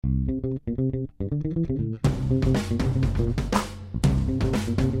Hey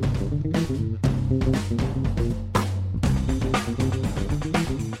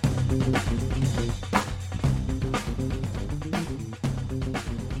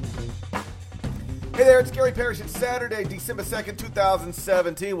there, it's Gary Parrish. It's Saturday, December 2nd,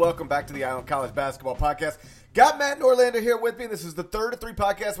 2017. Welcome back to the Island College Basketball Podcast. Got Matt Norlander here with me. This is the third of three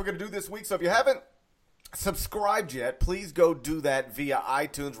podcasts we're going to do this week. So if you haven't subscribed yet, please go do that via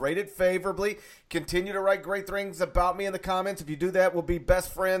iTunes. Rate it favorably. Continue to write great things about me in the comments. If you do that, we'll be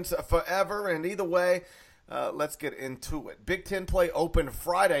best friends forever. And either way, let's get into it. Big Ten play opened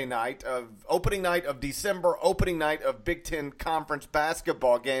Friday night, opening night of December, opening night of Big Ten Conference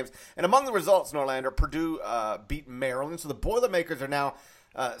basketball games. And among the results, Norlander, Purdue beat Maryland. So the Boilermakers are now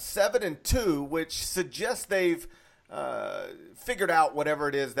 7-2, which suggests they've figured out whatever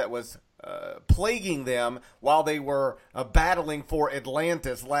it is that was plaguing them while they were battling for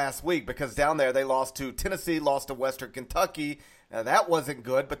Atlantis last week, because down there they lost to Tennessee, lost to Western Kentucky. That wasn't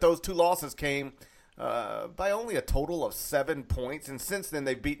good, but those two losses came by only a total of 7 points. And since then,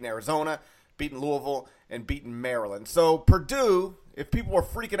 they've beaten Arizona, beaten Louisville, and beaten Maryland. So Purdue, if people were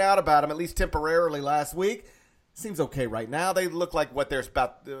freaking out about them, at least temporarily last week, seems okay right now. They look like what they're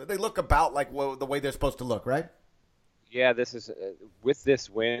about. They look about like the way they're supposed to look, right? Yeah, this is with this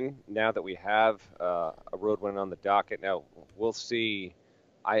win, now that we have a road win on the docket. Now, we'll see.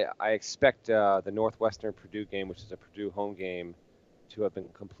 I expect the Northwestern Purdue game, which is a Purdue home game, to have been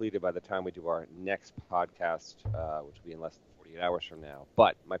completed by the time we do our next podcast, which will be in less than 48 hours from now.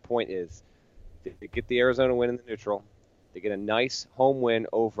 But my point is, they get the Arizona win in the neutral. They get a nice home win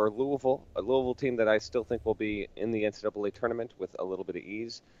over Louisville, a Louisville team that I still think will be in the NCAA tournament with a little bit of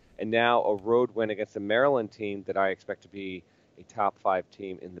ease. And now a road win against a Maryland team that I expect to be a top 5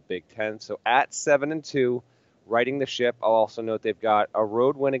 team in the Big Ten. So at 7-2, riding the ship. I'll also note they've got a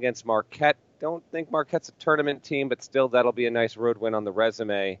road win against Marquette. Don't think Marquette's a tournament team, but still that'll be a nice road win on the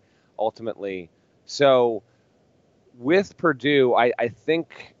resume ultimately. So with Purdue, I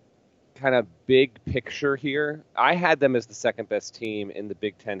think kind of big picture here, I had them as the second best team in the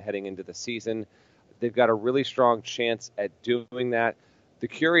Big Ten heading into the season. They've got a really strong chance at doing that. The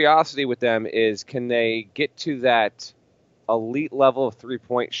curiosity with them is, can they get to that elite level of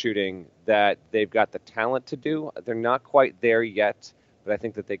three-point shooting that they've got the talent to do? They're not quite there yet, but I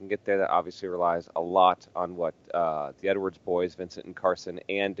think that they can get there. That obviously relies a lot on what the Edwards boys, Vincent and Carson,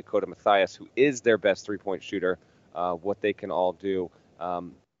 and Dakota Mathias, who is their best three-point shooter, what they can all do.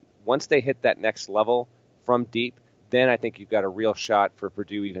 Once they hit that next level from deep, then I think you've got a real shot for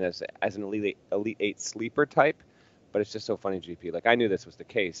Purdue, even as an Elite Eight sleeper type. But it's just so funny, GP. Like, I knew this was the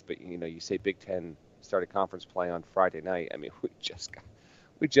case, but you say Big Ten started conference play on Friday night. I mean, we just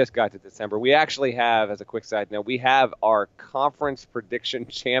got to December. We actually have, as a quick side note, we have our conference prediction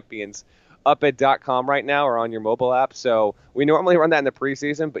champions up at .com right now, or on your mobile app. So we normally run that in the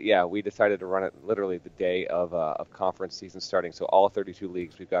preseason, but yeah, we decided to run it literally the day of conference season starting. So all 32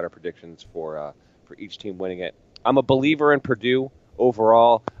 leagues, we've got our predictions for each team winning it. I'm a believer in Purdue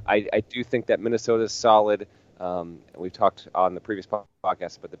overall. I do think that Minnesota's solid. We've talked on the previous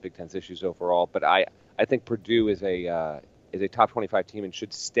podcast about the Big Ten's issues overall, but I think Purdue is a top 25 team and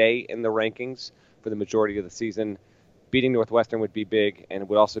should stay in the rankings for the majority of the season. Beating Northwestern would be big, and it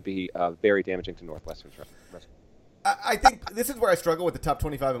would also be very damaging to Northwestern's record. I think this is where I struggle with the top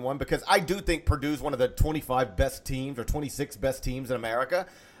 25 and 1, because I do think Purdue's one of the 25 best teams or 26 best teams in America.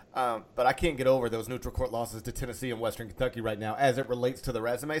 But I can't get over those neutral court losses to Tennessee and Western Kentucky right now as it relates to the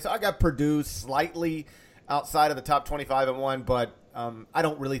resume. So I got Purdue slightly outside of the top 25 and 1, but I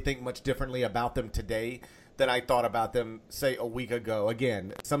don't really think much differently about them today than I thought about them, say, a week ago.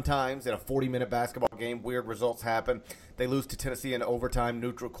 Again, sometimes in a 40-minute basketball game, weird results happen. They lose to Tennessee in overtime,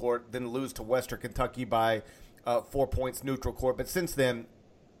 neutral court, then lose to Western Kentucky by 4 points, neutral court. But since then,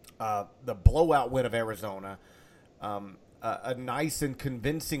 the blowout win of Arizona, a nice and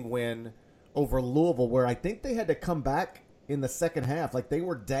convincing win over Louisville, where I think they had to come back in the second half. Like, they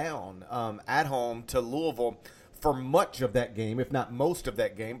were down at home to Louisville for much of that game, if not most of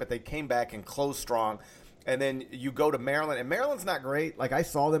that game, but they came back and closed strong. And then you go to Maryland, and Maryland's not great. Like, I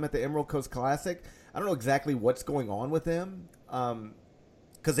saw them at the Emerald Coast Classic. I don't know exactly what's going on with them,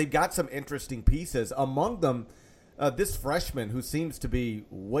 because they've got some interesting pieces. Among them, this freshman who seems to be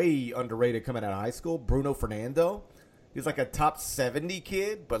way underrated coming out of high school, Bruno Fernando. He's like a top 70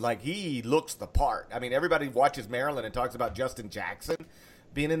 kid, but like, he looks the part. I mean, everybody watches Maryland and talks about Justin Jackson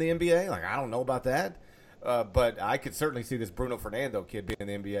being in the NBA. Like, I don't know about that. But I could certainly see this Bruno Fernando kid being in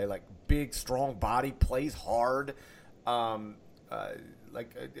the NBA. Like, big, strong body, plays hard.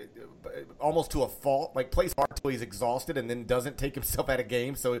 almost to a fault, like plays hard till he's exhausted and then doesn't take himself out of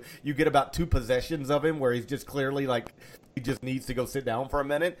game. So you get about 2 possessions of him where he's just clearly like he just needs to go sit down for a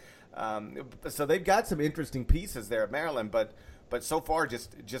minute. So they've got some interesting pieces there at Maryland, but so far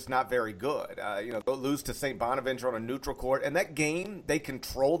just not very good. They'll lose to St. Bonaventure on a neutral court, and that game they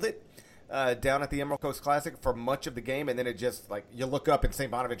controlled it down at the Emerald Coast Classic for much of the game, and then it just, like, you look up and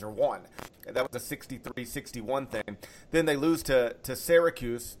St. Bonaventure won. That was a 63-61 thing. Then they lose to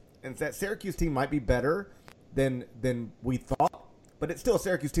Syracuse, and that Syracuse team might be better than we thought, but it's still a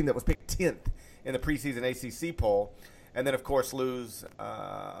Syracuse team that was picked 10th in the preseason ACC poll. And then, of course, lose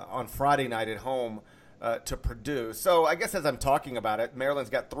on Friday night at home to Purdue. So I guess as I'm talking about it, Maryland's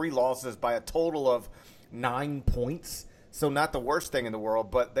got 3 losses by a total of 9 points. So not the worst thing in the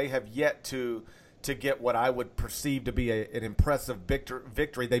world, but they have yet to get what I would perceive to be an impressive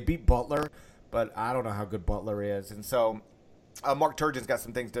victory. They beat Butler, but I don't know how good Butler is. And so Mark Turgeon's got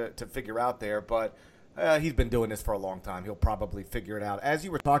some things to figure out there, but he's been doing this for a long time. He'll probably figure it out. As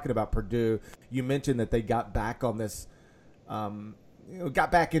you were talking about Purdue, you mentioned that they got back on this,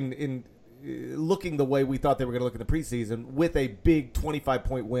 got back in looking the way we thought they were going to look in the preseason with a big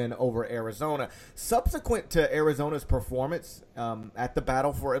 25-point win over Arizona. Subsequent to Arizona's performance at the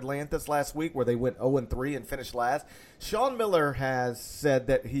Battle for Atlantis last week, where they went 0-3 and finished last, Sean Miller has said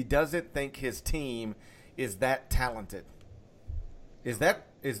that he doesn't think his team is that talented. Is that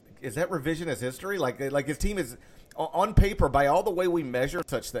revisionist history? Like his team is on paper, by all the way we measure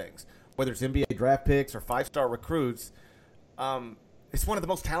such things, whether it's NBA draft picks or 5-star recruits. It's one of the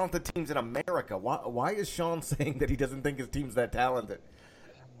most talented teams in America. Why is Sean saying that he doesn't think his team's that talented?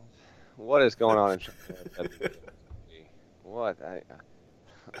 What is going on in what?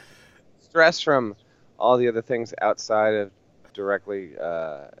 Stress from all the other things outside of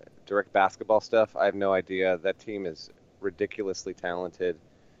direct basketball stuff. I have no idea. That team is ridiculously talented.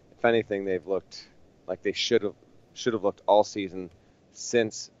 If anything, they've looked like they should have looked all season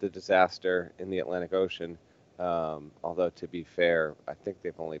since the disaster in the Atlantic Ocean. Although, to be fair, I think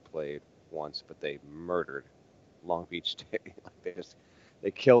they've only played once, but they murdered Long Beach State. They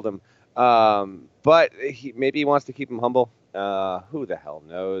killed him. But maybe he wants to keep him humble. Who the hell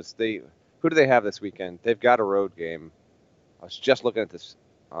knows? Who do they have this weekend? They've got a road game. I was just looking at this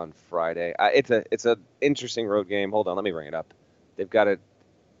on Friday. It's an interesting road game. Hold on, let me bring it up. They've got a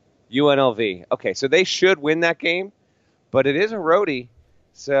UNLV. Okay, so they should win that game, but it is a roadie.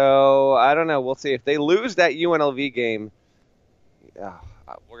 So, I don't know. We'll see. If they lose that UNLV game,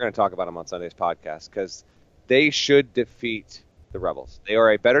 we're going to talk about them on Sunday's podcast, because they should defeat the Rebels. They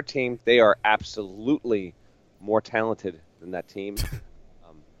are a better team. They are absolutely more talented than that team.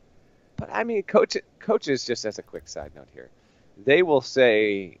 But, I mean, coaches, just as a quick side note here, they will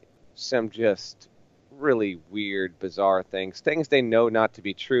say some just really weird, bizarre things they know not to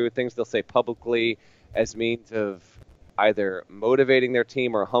be true, things they'll say publicly as means of either motivating their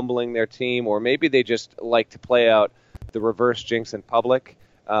team or humbling their team, or maybe they just like to play out the reverse jinx in public.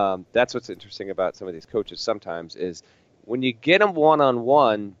 That's what's interesting about some of these coaches sometimes, is when you get them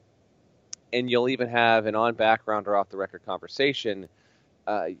one-on-one, and you'll even have an on-background or off-the-record conversation,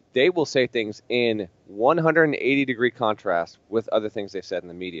 they will say things in 180-degree contrast with other things they've said in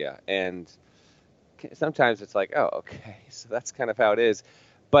the media. And sometimes it's like, oh, okay, so that's kind of how it is.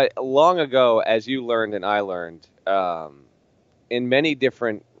 But long ago, as you learned and I learned, in many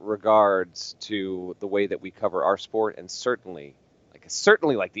different regards to the way that we cover our sport, and certainly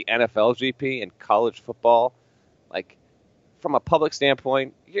like the NFL GP and college football, like from a public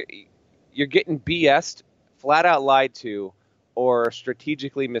standpoint, you're getting BS'd, flat out lied to, or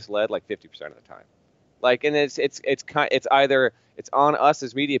strategically misled like 50% of the time. Like, and it's either it's on us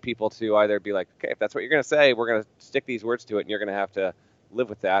as media people to either be like, okay, if that's what you're going to say, we're going to stick these words to it, and you're going to have to live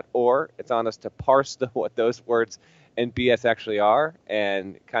with that, or it's on us to parse what those words and BS actually are,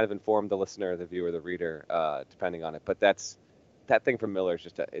 and kind of inform the listener, the viewer, the reader, depending on it. But that thing from Miller is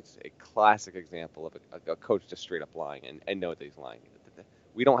just it's a classic example of a coach just straight up lying and know that he's lying.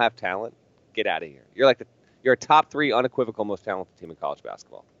 We don't have talent. Get out of here. You're a top 3 unequivocal most talented team in college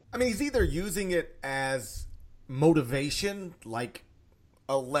basketball. I mean, he's either using it as motivation, like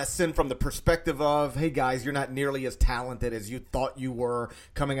a lesson from the perspective of, hey guys, you're not nearly as talented as you thought you were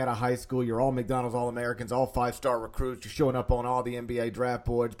coming out of high school. You're all McDonald's All-Americans, all 5-star recruits. You're showing up on all the NBA draft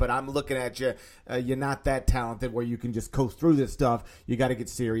boards, but I'm looking at you. You're not that talented where you can just coast through this stuff. You got to get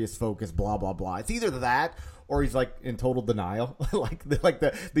serious, focus, blah, blah, blah. It's either that, or he's like in total denial. like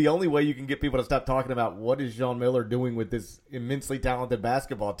the only way you can get people to stop talking about what is Sean Miller doing with this immensely talented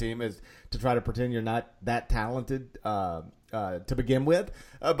basketball team is to try to pretend you're not that talented to begin with.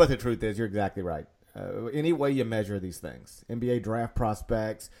 But the truth is, you're exactly right. any way you measure these things. NBA draft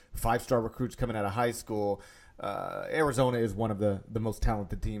prospects, 5-star recruits coming out of high school. Arizona is one of the most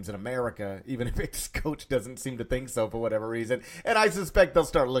talented teams in America, even if its coach doesn't seem to think so for whatever reason. And I suspect they'll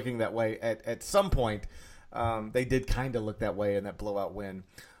start looking that way at some point. They did kind of look that way in that blowout win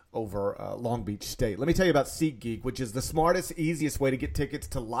over Long Beach State. Let me tell you about SeatGeek, which is the smartest, easiest way to get tickets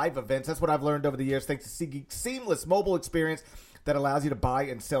to live events. That's what I've learned over the years, thanks to SeatGeek's seamless mobile experience that allows you to buy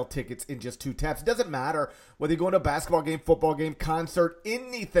and sell tickets in just 2 taps. It doesn't matter whether you're going to a basketball game, football game, concert,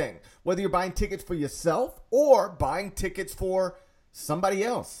 anything. Whether you're buying tickets for yourself or buying tickets for somebody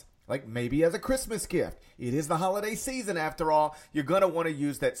else, like maybe as a Christmas gift. It is the holiday season after all. You're going to want to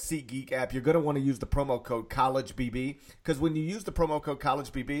use that SeatGeek app. You're going to want to use the promo code CollegeBB, because when you use the promo code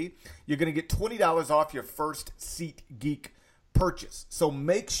CollegeBB, you're going to get $20 off your first SeatGeek purchase. So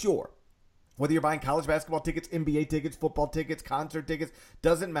make sure, whether you're buying college basketball tickets, NBA tickets, football tickets, concert tickets,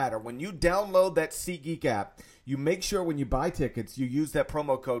 doesn't matter. When you download that SeatGeek app, you make sure when you buy tickets, you use that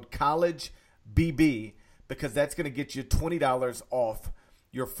promo code CollegeBB, because that's going to get you $20 off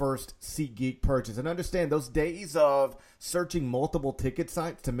your first SeatGeek purchase. And understand, those days of searching multiple ticket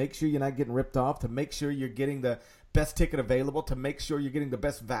sites to make sure you're not getting ripped off, to make sure you're getting the best ticket available, to make sure you're getting the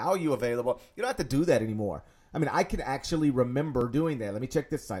best value available, you don't have to do that anymore. I mean, I can actually remember doing that. Let me check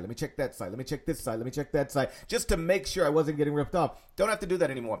this site. Let me check that site. Let me check this site. Let me check that site, just to make sure I wasn't getting ripped off. Don't have to do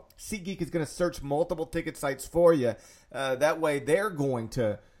that anymore. SeatGeek is going to search multiple ticket sites for you. That way, they're going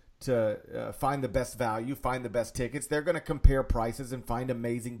to find the best value, find the best tickets. They're going to compare prices and find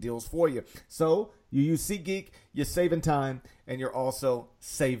amazing deals for you. So you use SeatGeek, you're saving time, and you're also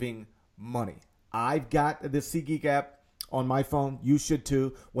saving money. I've got the SeatGeek app on my phone. You should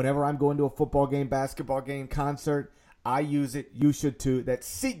too. Whenever I'm going to a football game, basketball game, concert, I use it. You should too. That's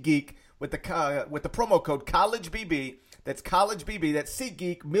SeatGeek with the promo code CollegeBB. That's CollegeBB. That's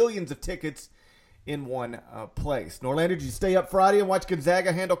SeatGeek. Millions of tickets in one place. Norlander, did you stay up Friday and watch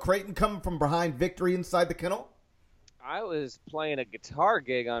Gonzaga handle Creighton, coming from behind victory inside the kennel? I was playing a guitar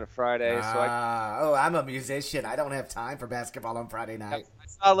gig on Friday, I'm a musician. I don't have time for basketball on Friday night. I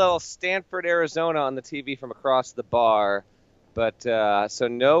saw a little Stanford, Arizona on the TV from across the bar, but so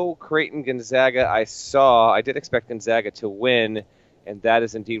no Creighton Gonzaga. I did expect Gonzaga to win, and that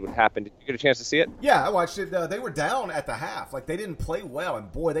is indeed what happened. Did you get a chance to see it? Yeah, I watched it. They were down at the half. Like, they didn't play well,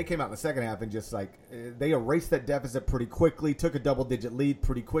 and boy, they came out in the second half and just they erased that deficit pretty quickly, took a double-digit lead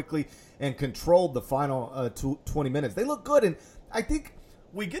pretty quickly, and controlled the final 20 minutes. They look good, and I think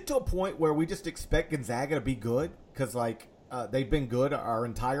we get to a point where we just expect Gonzaga to be good, because they've been good our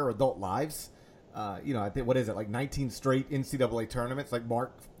entire adult lives. I think, 19 straight NCAA tournaments. Like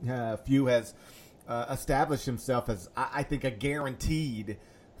Mark Few has established himself as, I think, a guaranteed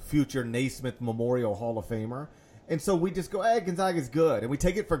future Naismith Memorial Hall of Famer. And so we just go, Gonzaga's good. And we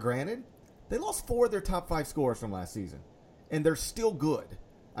take it for granted. They lost 4 of their top 5 scorers from last season. And they're still good.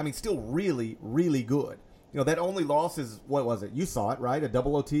 I mean, still really, really good. That only loss is, what was it? You saw it, right? A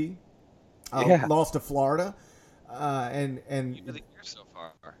double OT? Yeah. Lost to Florida. And End of the year so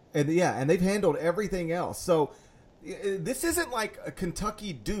far. And they've handled everything else. So this isn't like a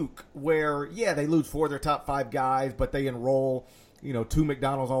Kentucky Duke where, they lose 4 of their top 5 guys, but they enroll, 2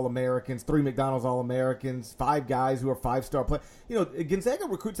 McDonald's All-Americans, 3 McDonald's All-Americans, 5 guys who are 5-star players. Gonzaga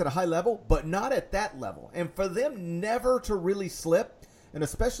recruits at a high level, but not at that level. And for them never to really slip, and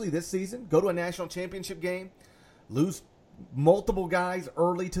especially this season, go to a national championship game, lose multiple guys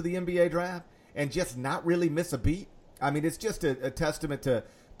early to the NBA draft, and just not really miss a beat. I mean, it's just a testament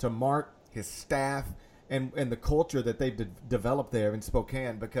to Mark, his staff, and the culture that they've developed there in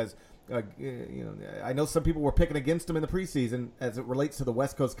Spokane, because I know some people were picking against them in the preseason as it relates to the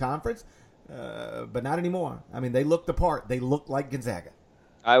West Coast Conference, but not anymore. I mean, they looked the part. They looked like Gonzaga.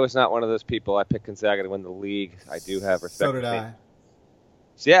 I was not one of those people. I picked Gonzaga to win the league. I do have respect. So did I.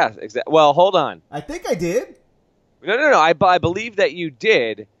 Yeah, exactly. Well, hold on. I think I did. No. I believe that you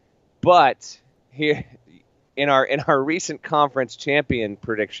did, but here in our recent conference champion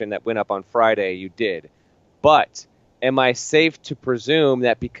prediction that went up on Friday, you did. But am I safe to presume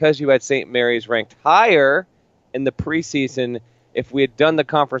that because you had St. Mary's ranked higher in the preseason, if we had done the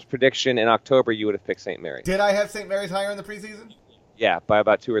conference prediction in October, you would have picked St. Mary's? Did I have St. Mary's higher in the preseason? Yeah, by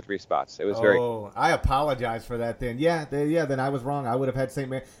about 2 or 3 spots. It was very. Oh, I apologize for that then. Then I was wrong. I would have had St.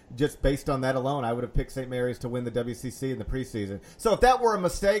 Mary's. Just based on that alone, I would have picked St. Mary's to win the WCC in the preseason. So if that were a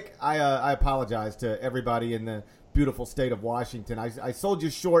mistake, I apologize to everybody in the beautiful state of Washington. I sold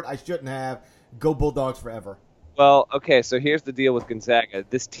you short. I shouldn't have. Go Bulldogs forever. Well, okay, so here's the deal with Gonzaga.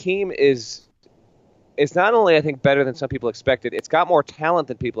 This team is not only, I think, better than some people expected, it's got more talent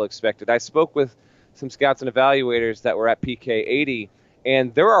than people expected. I spoke with some scouts and evaluators that were at PK 80,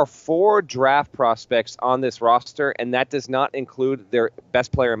 And there are 4 draft prospects on this roster, and that does not include their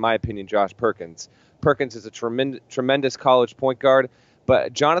best player, in my opinion, Josh Perkins. Perkins is a tremendous college point guard,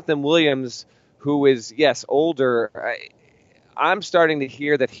 but Jonathan Williams, who is, yes, older, I'm starting to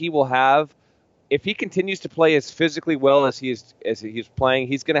hear that he will have, if he continues to play as physically well as he's playing,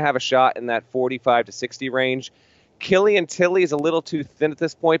 he's going to have a shot in that 45 to 60 range. Killian Tilly is a little too thin at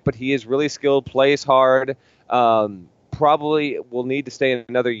this point, but he is really skilled, plays hard. Probably will need to stay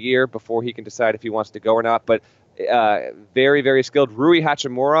another year before he can decide if he wants to go or not. But very, very skilled. Rui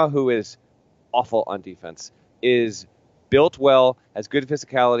Hachimura, who is awful on defense, is built well, has good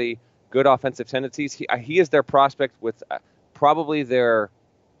physicality, good offensive tendencies. He is their prospect with probably their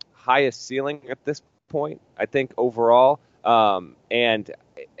highest ceiling at this point, I think, overall. And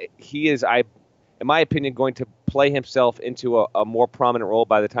he is, in my opinion, going to play himself into a more prominent role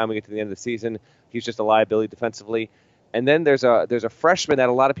by the time we get to the end of the season. He's just a liability defensively. And then there's a freshman that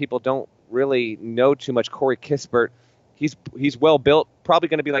a lot of people don't really know too much, Corey Kispert. He's well built, probably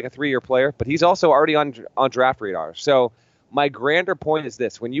going to be like a 3-year player, but he's also already on draft radar. So my grander point is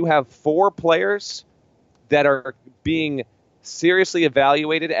this: when you have 4 players that are being seriously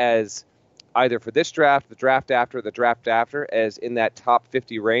evaluated as either for this draft, the draft after, as in that top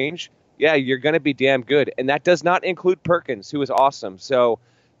 50 range, yeah, you're going to be damn good. And that does not include Perkins, who is awesome. So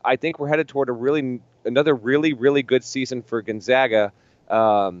I think we're headed toward another really, really good season for Gonzaga.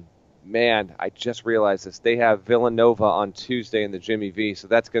 Man, I just realized this. They have Villanova on Tuesday in the Jimmy V, so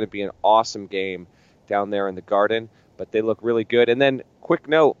that's going to be an awesome game down there in the Garden. But they look really good. And then, quick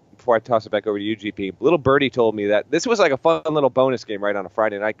note before I toss it back over to you, GP. Little Birdie told me that this was like a fun little bonus game right on a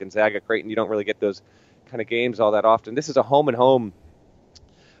Friday night. Gonzaga, Creighton. You don't really get those kind of games all that often. This is a home and home.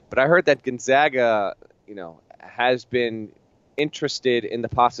 But I heard that Gonzaga, has been interested in the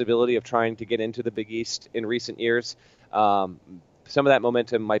possibility of trying to get into the Big East in recent years. Some of that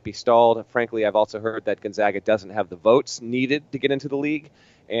momentum might be stalled. Frankly, I've also heard that Gonzaga doesn't have the votes needed to get into the league,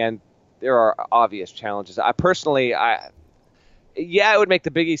 and there are obvious challenges. It would make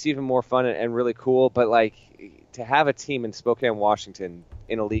the Big East even more fun and really cool, but like to have a team in Spokane, Washington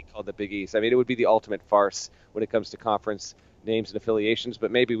in a league called the Big East, I mean, it would be the ultimate farce when it comes to conference names and affiliations,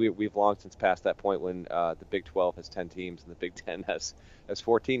 but maybe we've long since passed that point when the Big 12 has 10 teams and the Big 10 has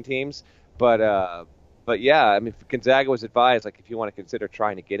 14 teams. But yeah, I mean, if Gonzaga was advised, like if you want to consider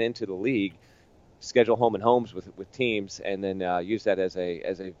trying to get into the league, schedule home and homes with teams, and then use that as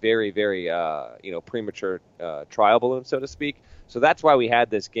a very, very premature trial balloon, so to speak. So that's why we had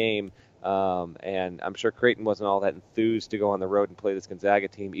this game, and I'm sure Creighton wasn't all that enthused to go on the road and play this Gonzaga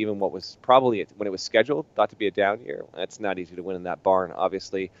team, even what was probably, when it was scheduled, thought to be a down year. It's not easy to win in that barn,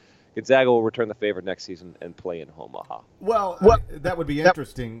 obviously. Gonzaga will return the favor next season and play in Omaha. Well, that would be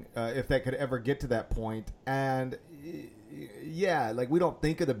interesting if that could ever get to that point. And yeah, like we don't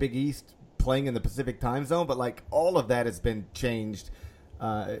think of the Big East playing in the Pacific time zone, but like all of that has been changed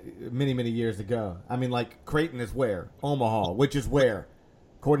many, many years ago. I mean, like Creighton is where? Omaha, which is where?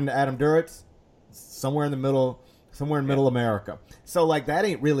 According to Adam Duritz, somewhere in middle America. So like that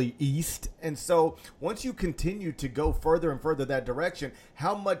ain't really East. And so once you continue to go further and further that direction,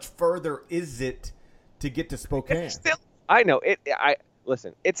 how much further is it to get to Spokane? I know it.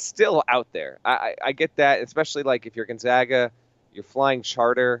 Listen, it's still out there. I get that, especially like if you're Gonzaga, you're flying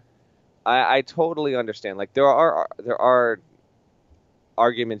charter. I totally understand. Like there are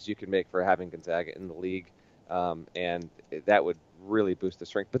arguments you can make for having Gonzaga in the league, and that would really boost the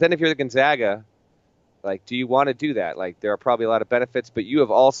strength. But then if you're the Gonzaga, like, do you want to do that? Like, there are probably a lot of benefits, but you have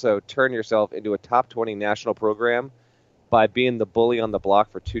also turned yourself into a top 20 national program by being the bully on the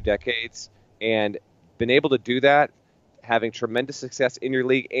block for 2 decades and been able to do that, having tremendous success in your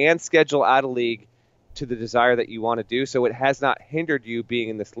league and schedule out of league to the desire that you want to do. So it has not hindered you being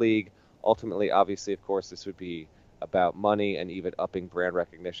in this league. Ultimately, obviously, of course, this would be about money and even upping brand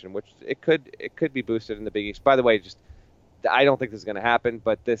recognition, which it could be boosted in the Big East. By the way, I don't think this is going to happen,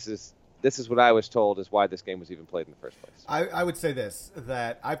 but this is what I was told is why this game was even played in the first place. I would say this,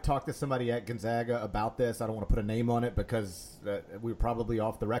 that I've talked to somebody at Gonzaga about this. I don't want to put a name on it because we're probably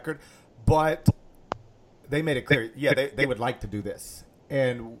off the record, but they made it clear, yeah, they would like to do this.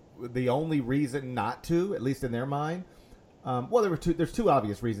 And the only reason not to, at least in their mind, there's 2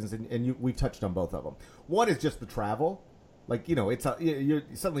 obvious reasons, and we've touched on both of them. One is just the travel. Like, you're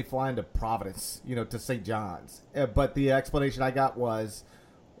suddenly flying to Providence, to St. John's. But the explanation I got was,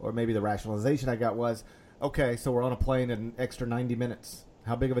 or maybe the rationalization I got was, okay, so we're on a plane in an extra 90 minutes.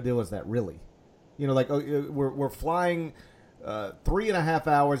 How big of a deal is that, really? We're flying 3.5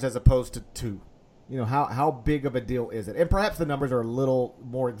 hours as opposed to 2. How big of a deal is it? And perhaps the numbers are a little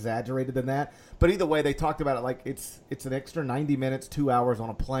more exaggerated than that. But either way, they talked about it like it's an extra 90 minutes, 2 hours on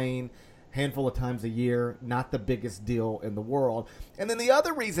a plane, handful of times a year, not the biggest deal in the world. And then the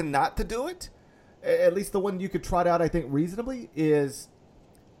other reason not to do it, at least the one you could trot out, I think, reasonably, is,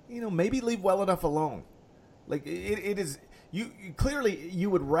 maybe leave well enough alone. Like it is, clearly you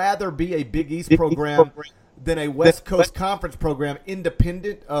would rather be a Big East program than a West Coast Conference program,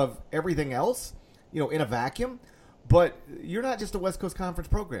 independent of everything else, in a vacuum. But you're not just a West Coast Conference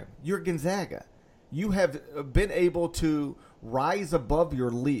program. You're Gonzaga. You have been able to rise above your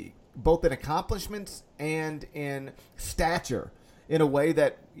league, both in accomplishments and in stature, in a way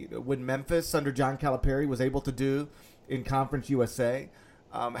that when Memphis under John Calipari was able to do in Conference USA,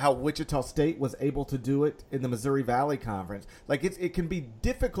 how Wichita State was able to do it in the Missouri Valley Conference. Like it can be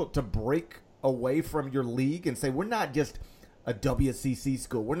difficult to break away from your league and say, we're not just a WCC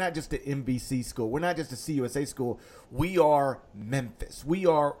school. We're not just an MVC school. We're not just a CUSA school. We are Memphis. We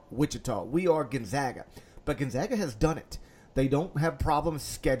are Wichita. We are Gonzaga. But Gonzaga has done it. They don't have problems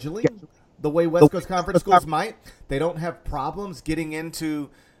scheduling the way West Coast Conference schools might. They don't have problems getting into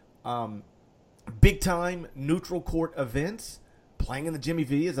big-time neutral court events. Playing in the Jimmy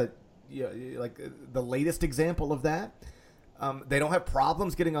V is like the latest example of that. They don't have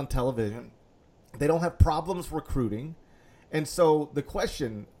problems getting on television. They don't have problems recruiting. And so the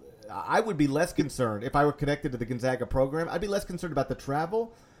question, I would be less concerned if I were connected to the Gonzaga program. I'd be less concerned about the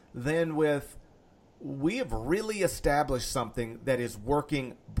travel than with, we have really established something that is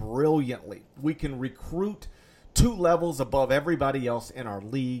working brilliantly. We can recruit 2 levels above everybody else in our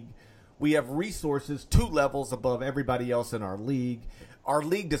league. We have resources 2 levels above everybody else in our league. Our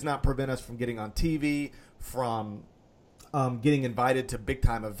league does not prevent us from getting on TV, from getting invited to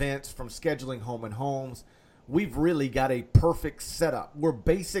big-time events, from scheduling home and homes. We've really got a perfect setup. We're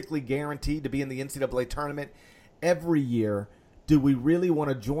basically guaranteed to be in the NCAA tournament every year. Do we really want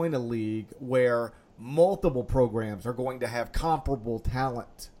to join a league where multiple programs are going to have comparable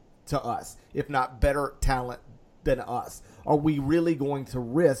talent to us, if not better talent than us? Are we really going to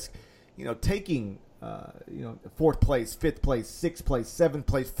risk taking 4th place, 5th place, 6th place, 7th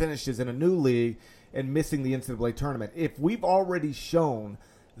place finishes in a new league and missing the NCAA tournament? If we've already shown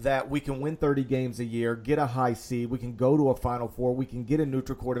that we can win 30 games a year, get a high seed, we can go to a Final Four, we can get a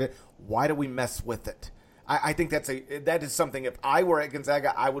neutral court of it, why do we mess with it? I think that is something, if I were at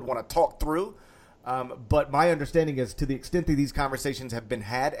Gonzaga, I would want to talk through. But my understanding is, to the extent that these conversations have been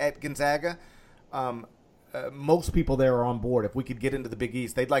had at Gonzaga, most people there are on board. If we could get into the Big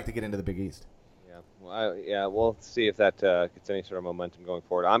East, they'd like to get into the Big East. Yeah, we'll see if that gets any sort of momentum going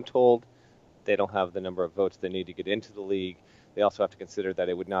forward. I'm told they don't have the number of votes they need to get into the league. They also have to consider that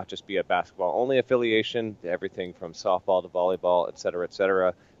it would not just be a basketball-only affiliation, everything from softball to volleyball, et cetera, et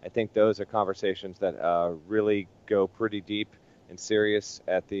cetera. I think those are conversations that really go pretty deep and serious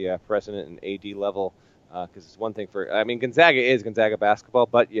at the president and AD level, because it's one thing Gonzaga is Gonzaga basketball,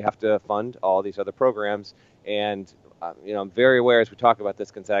 but you have to fund all these other programs. And, I'm very aware as we talk about this,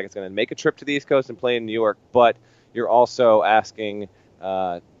 Gonzaga is going to make a trip to the East Coast and play in New York, but you're also asking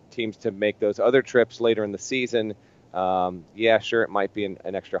teams to make those other trips later in the season. Yeah, sure, it might be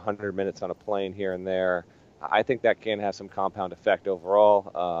an extra 100 minutes on a plane here and there. I think that can have some compound effect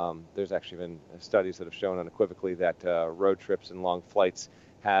overall. There's actually been studies that have shown unequivocally that road trips and long flights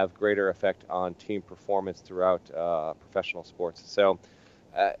have greater effect on team performance throughout professional sports. So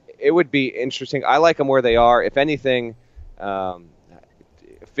it would be interesting. I like them where they are. If anything,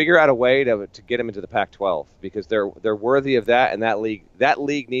 figure out a way to get them into the Pac-12, because they're worthy of that, and that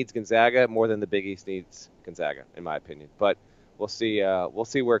league needs Gonzaga more than the Big East needs Gonzaga, in my opinion. But we'll see. We'll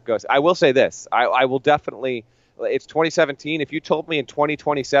see where it goes. I will say this: I will definitely. It's 2017. If you told me in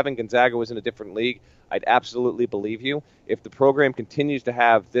 2027 Gonzaga was in a different league, I'd absolutely believe you. If the program continues to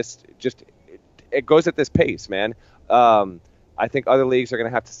have this, it goes at this pace, man. I think other leagues are going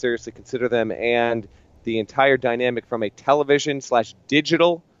to have to seriously consider them, and the entire dynamic from a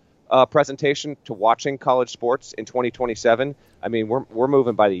television/digital presentation to watching college sports in 2027. I mean, we're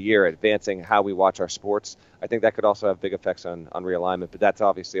moving by the year, advancing how we watch our sports. I think that could also have big effects on realignment, but that's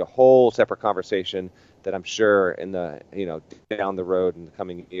obviously a whole separate conversation that I'm sure in the down the road in the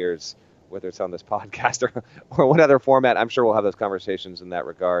coming years, whether it's on this podcast or what other format, I'm sure we'll have those conversations in that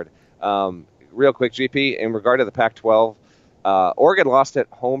regard. Real quick, GP, in regard to the Pac-12, Oregon lost at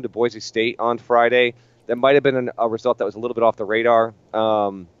home to Boise State on Friday. That might have been a result that was a little bit off the radar.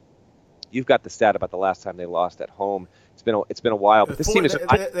 You've got the stat about the last time they lost at home. It's been a while, but this team is.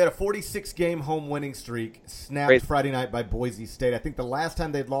 They had a 46-game home winning streak snapped Friday night by Boise State. I think the last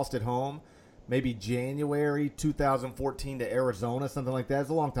time they'd lost at home, maybe January 2014 to Arizona, something like that. It's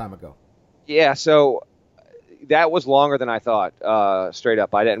a long time ago. Yeah, so that was longer than I thought. Straight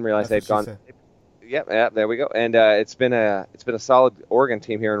up, I didn't realize That's what they'd she gone. said. Yep, yeah, there we go. And it's been a solid Oregon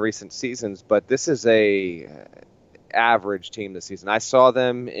team here in recent seasons, but this is a average team this season. I saw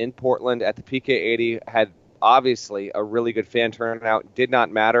them in Portland at the PK80. Had obviously a really good fan turnout. Did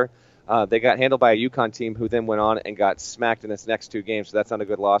not matter. They got handled by a UConn team who then went on and got smacked in its next two games. So that's not a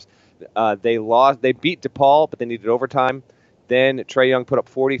good loss. They lost. They beat DePaul, but they needed overtime. Then Trae Young put up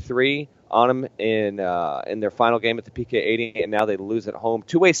 43 on them in their final game at the PK80, and now they lose at home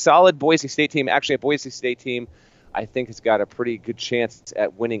to a solid Boise State team. Actually, a Boise State team I think has got a pretty good chance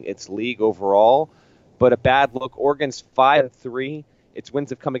at winning its league overall. But a bad look. Oregon's 5-3. Its wins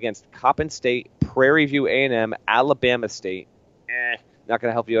have come against Coppin State, Prairie View A&M, Alabama State. Not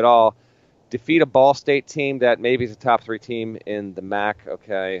going to help you at all. Defeat a Ball State team that maybe is a top 3 team in the MAC.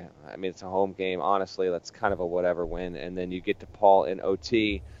 Okay, I mean, it's a home game. Honestly, that's kind of a whatever win. And then you get DePaul in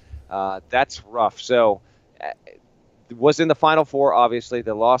OT. That's rough. So was in the Final Four, obviously.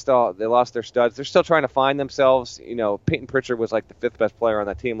 They lost their studs. They're still trying to find themselves. You know, Peyton Pritchard was like the 5th best player on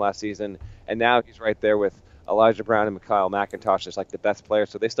that team last season, and now he's right there with Elijah Brown and Mikhail McIntosh as like the best player.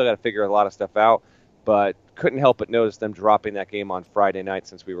 So they still got to figure a lot of stuff out, but couldn't help but notice them dropping that game on Friday night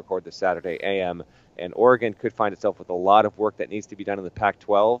since we record this Saturday AM. And Oregon could find itself with a lot of work that needs to be done in the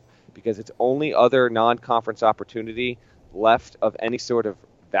Pac-12 because its only other non-conference opportunity left of any sort of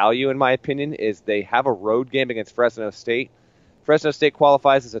value, in my opinion, is they have a road game against Fresno State. Fresno State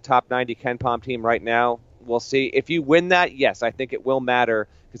qualifies as a top 90 KenPom team right now. We'll see. If you win that, yes, I think it will matter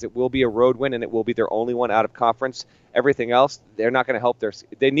because it will be a road win and it will be their only one out of conference. Everything else, they're not going to help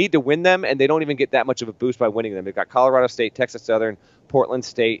they need to win them, and they don't even get that much of a boost by winning them. They've got Colorado State, Texas Southern, Portland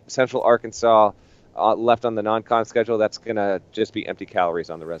State, Central Arkansas left on the non-con schedule. That's going to just be empty calories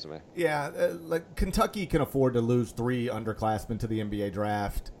on the resume. Yeah, like Kentucky can afford to lose 3 underclassmen to the NBA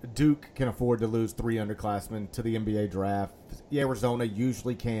draft. Duke can afford to lose 3 underclassmen to the NBA draft. Arizona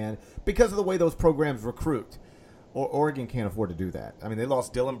usually can because of the way those programs recruit. Oregon can't afford to do that. I mean, they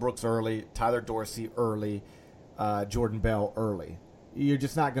lost Dylan Brooks early, Tyler Dorsey early, Jordan Bell early. You're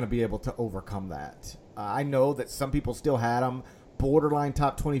just not going to be able to overcome that. I know that some people still had them borderline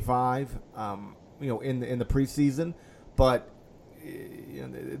top 25. In the preseason, but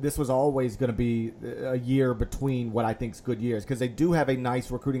this was always going to be a year between what I think is good years because they do have a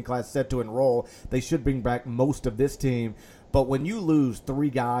nice recruiting class set to enroll. They should bring back most of this team, but when you lose 3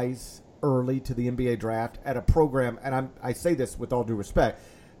 guys early to the NBA draft at a program, and I say this with all due respect,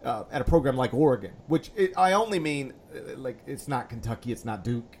 at a program like Oregon, which I only mean like it's not Kentucky, it's not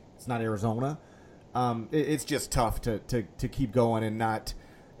Duke, it's not Arizona. It's just tough to keep going and not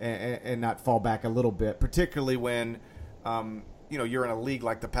fall back a little bit, particularly when you're in a league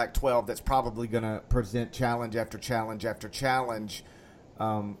like the Pac-12 that's probably going to present challenge after challenge after challenge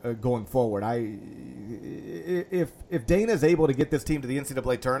going forward. If Dana's able to get this team to the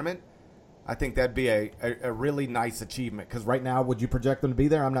NCAA tournament, I think that'd be a really nice achievement. Because right now, would you project them to be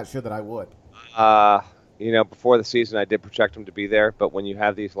there? I'm not sure that I would. Before the season, I did project them to be there, but when you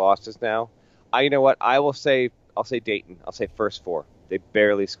have these losses now, you know what? I'll say Dayton. I'll say first 4. They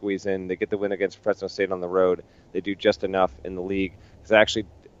barely squeeze in. They get the win against Fresno State on the road. They do just enough in the league. Because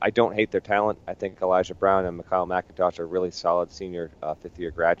I don't hate their talent. I think Elijah Brown and Mikhail McIntosh are really solid senior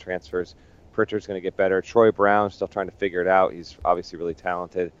 5th-year grad transfers. Pritchard's going to get better. Troy Brown still trying to figure it out. He's obviously really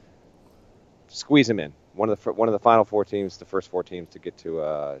talented. Squeeze him in. One of the final 4 teams, the first 4 teams to get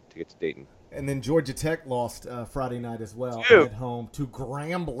to Dayton. And then Georgia Tech lost Friday night as well at home to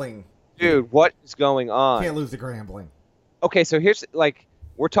Grambling. Dude, what is going on? Can't lose to Grambling. Okay, so here's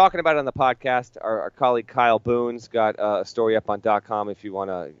we're talking about it on the podcast. Our colleague Kyle Boone's got a story up on .com if you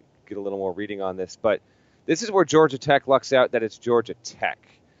want to get a little more reading on this. But this is where Georgia Tech lucks out that it's Georgia Tech,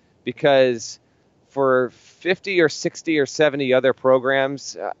 because for 50 or 60 or 70 other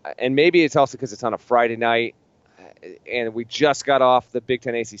programs, and maybe it's also because it's on a Friday night, and we just got off the Big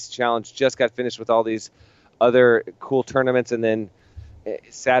Ten ACC Challenge, just got finished with all these other cool tournaments, and then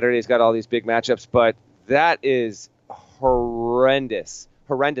Saturday's got all these big matchups. But that is horrendous.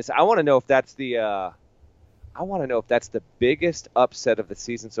 I want to know if that's the biggest upset of the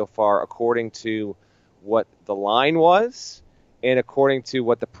season so far, according to what the line was and according to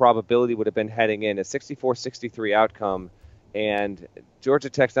what the probability would have been heading in. A 64-63 outcome, and Georgia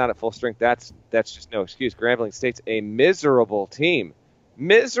Tech's not at full strength. That's just no excuse. Grambling State's a miserable team.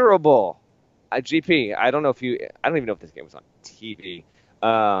 Miserable. GP, I don't even know if this game was on TV.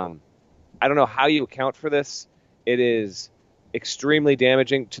 I don't know how you account for this. It is extremely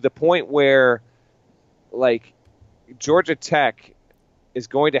damaging to the point where, Georgia Tech is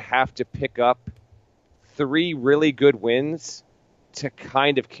going to have to pick up 3 really good wins to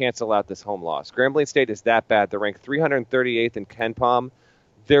kind of cancel out this home loss. Grambling State is that bad. They're ranked 338th in KenPom.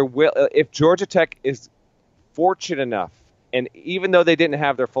 If Georgia Tech is fortunate enough, and even though they didn't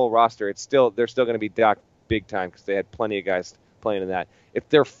have their full roster, they're still going to be docked big time because they had plenty of guys playing in that. If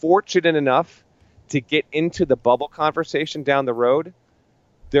they're fortunate enough to get into the bubble conversation down the road,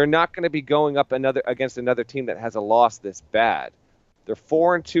 they're not going to be going up against another team that has a loss this bad. They're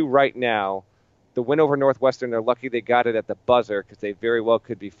 4-2 right now. The win over Northwestern, they're lucky they got it at the buzzer because they very well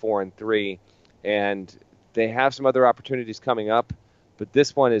could be 4-3. And they have some other opportunities coming up, but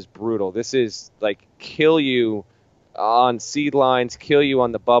this one is brutal. This is like kill you on seed lines, kill you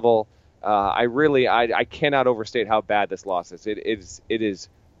on the bubble. I cannot overstate how bad this loss is. It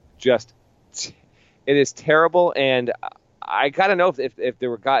is terrible, and I gotta know if there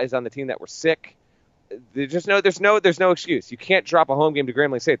were guys on the team that were sick. There's no excuse. You can't drop a home game to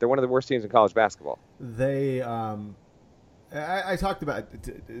Grambling State. They're one of the worst teams in college basketball. I talked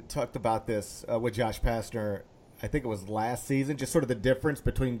about this with Josh Pastner. I think it was last season. Just sort of the difference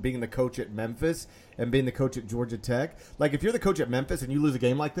between being the coach at Memphis and being the coach at Georgia Tech. Like if you're the coach at Memphis and you lose a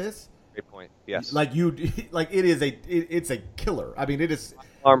game like this, great point. Yes. It's a killer. I mean, it is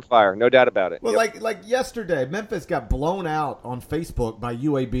alarm fire, no doubt about it. Well, yep. like yesterday, Memphis got blown out on Facebook by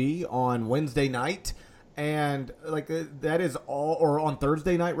UAB on Wednesday night, and that is all, or on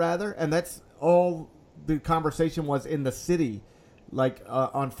Thursday night rather, and that's all the conversation was in the city.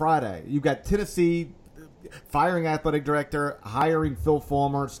 On Friday, you got Tennessee firing athletic director, hiring Phil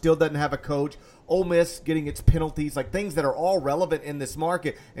Fulmer, still doesn't have a coach. Ole Miss getting its penalties, like things that are all relevant in this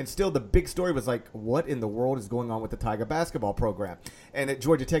market. And still the big story was like, what in the world is going on with the Tiger basketball program? And at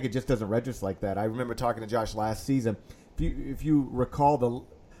Georgia Tech, it just doesn't register like that. I remember talking to Josh last season. If you recall,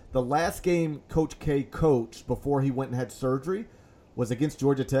 the last game Coach K coached before he went and had surgery was against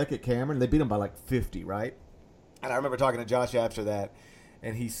Georgia Tech at Cameron. They beat him by like 50, right? And I remember talking to Josh after that,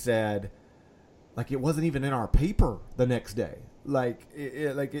 and he said, it wasn't even in our paper the next day.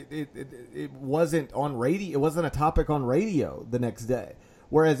 It wasn't on radio. It wasn't a topic on radio the next day.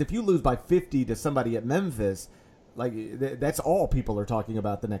 Whereas if you lose by 50 to somebody at Memphis, that's all people are talking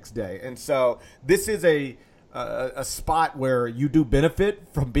about the next day. And so this is a spot where you do benefit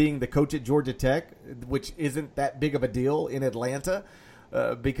from being the coach at Georgia Tech, which isn't that big of a deal in Atlanta.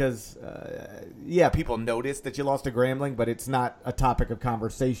 Because people notice that you lost to Grambling, but it's not a topic of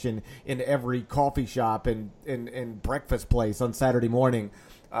conversation in every coffee shop and breakfast place on Saturday morning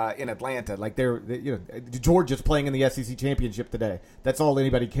in Atlanta. Georgia's playing in the SEC championship today. That's all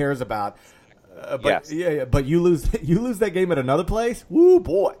anybody cares about. But you lose that game at another place. Woo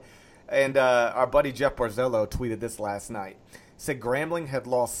boy! And our buddy Jeff Barzello tweeted this last night. Said Grambling had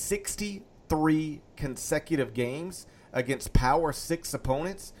lost 63 consecutive games against Power 6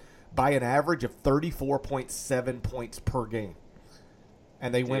 opponents by an average of 34.7 points per game,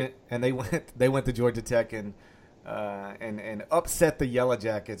 and they went to Georgia Tech and upset the Yellow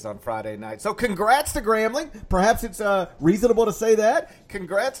Jackets on Friday night. So congrats to Grambling. Perhaps it's reasonable to say that.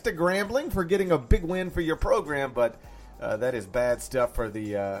 Congrats to Grambling for getting a big win for your program, but that is bad stuff for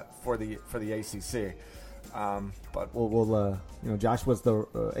the ACC. But we'll Josh was the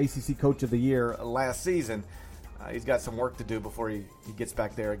ACC Coach of the Year last season. He's got some work to do before he gets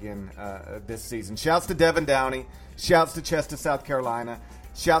back there again this season. Shouts to Devin Downey. Shouts to Chester, South Carolina.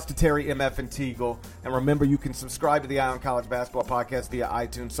 Shouts to Terry MF and Teagle. And remember, you can subscribe to the Eye on College Basketball Podcast via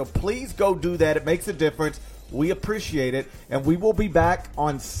iTunes. So please go do that. It makes a difference. We appreciate it. And we will be back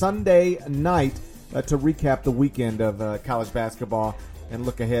on Sunday night to recap the weekend of college basketball and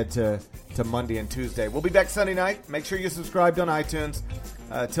look ahead to Monday and Tuesday. We'll be back Sunday night. Make sure you're subscribed on iTunes.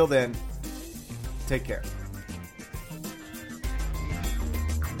 Till then, take care.